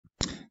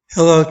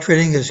Hello,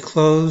 trading is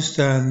closed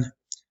on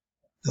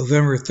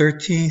November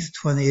 13th,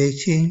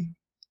 2018.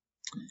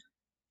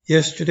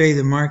 Yesterday,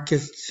 the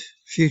market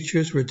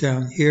futures were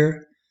down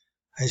here.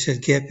 I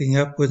said gapping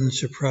up wouldn't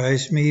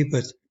surprise me,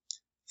 but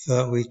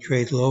thought we'd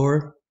trade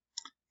lower,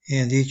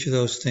 and each of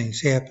those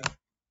things happened.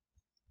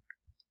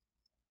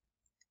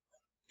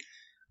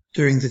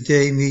 During the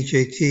day,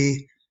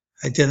 MEJT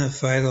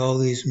identified all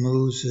these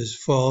moves as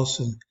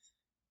false and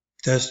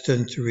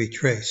destined to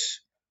retrace.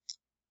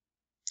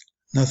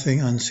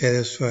 Nothing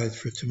unsatisfied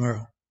for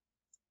tomorrow.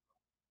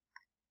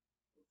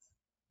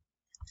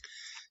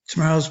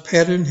 Tomorrow's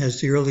pattern has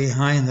the early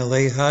high and the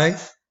late high.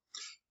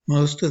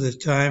 Most of the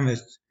time it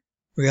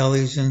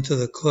rallies into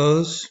the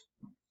close.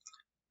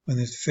 When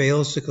it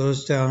fails, it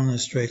goes down in a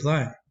straight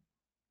line.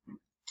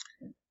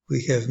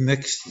 We have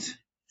mixed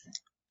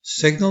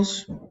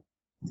signals.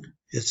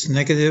 It's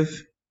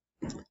negative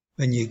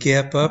when you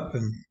gap up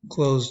and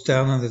close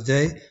down on the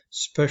day,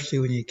 especially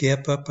when you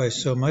gap up by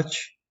so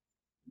much.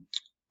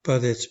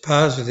 But it's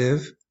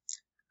positive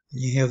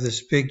when you have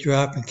this big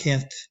drop and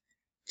can't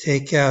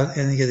take out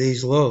any of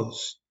these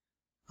lows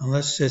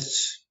unless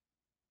it's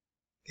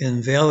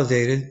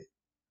invalidated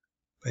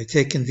by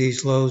taking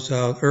these lows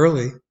out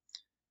early.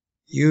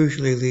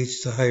 Usually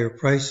leads to higher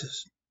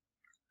prices.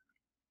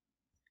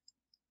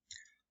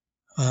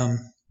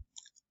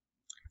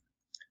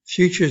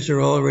 Futures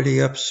are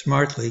already up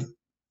smartly,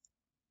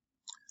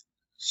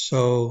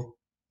 so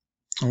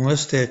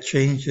unless that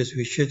changes,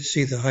 we should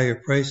see the higher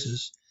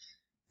prices.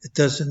 It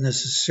doesn't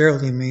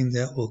necessarily mean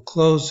that we'll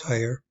close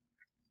higher,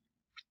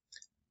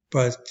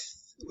 but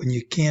when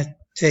you can't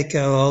take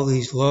out all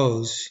these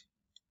lows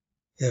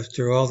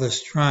after all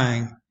this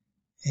trying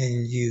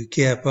and you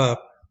gap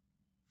up,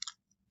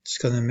 it's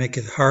going to make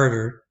it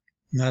harder,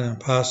 not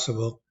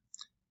impossible,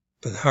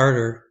 but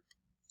harder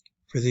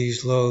for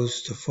these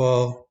lows to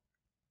fall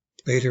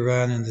later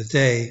on in the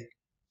day.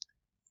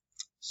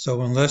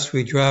 So unless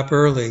we drop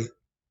early,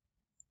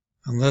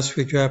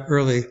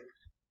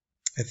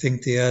 I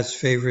think the odds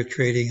favor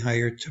trading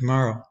higher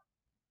tomorrow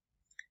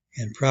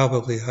and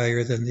probably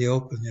higher than the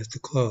open at the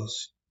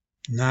close.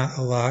 Not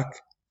a lock,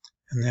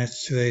 and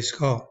that's today's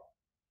call.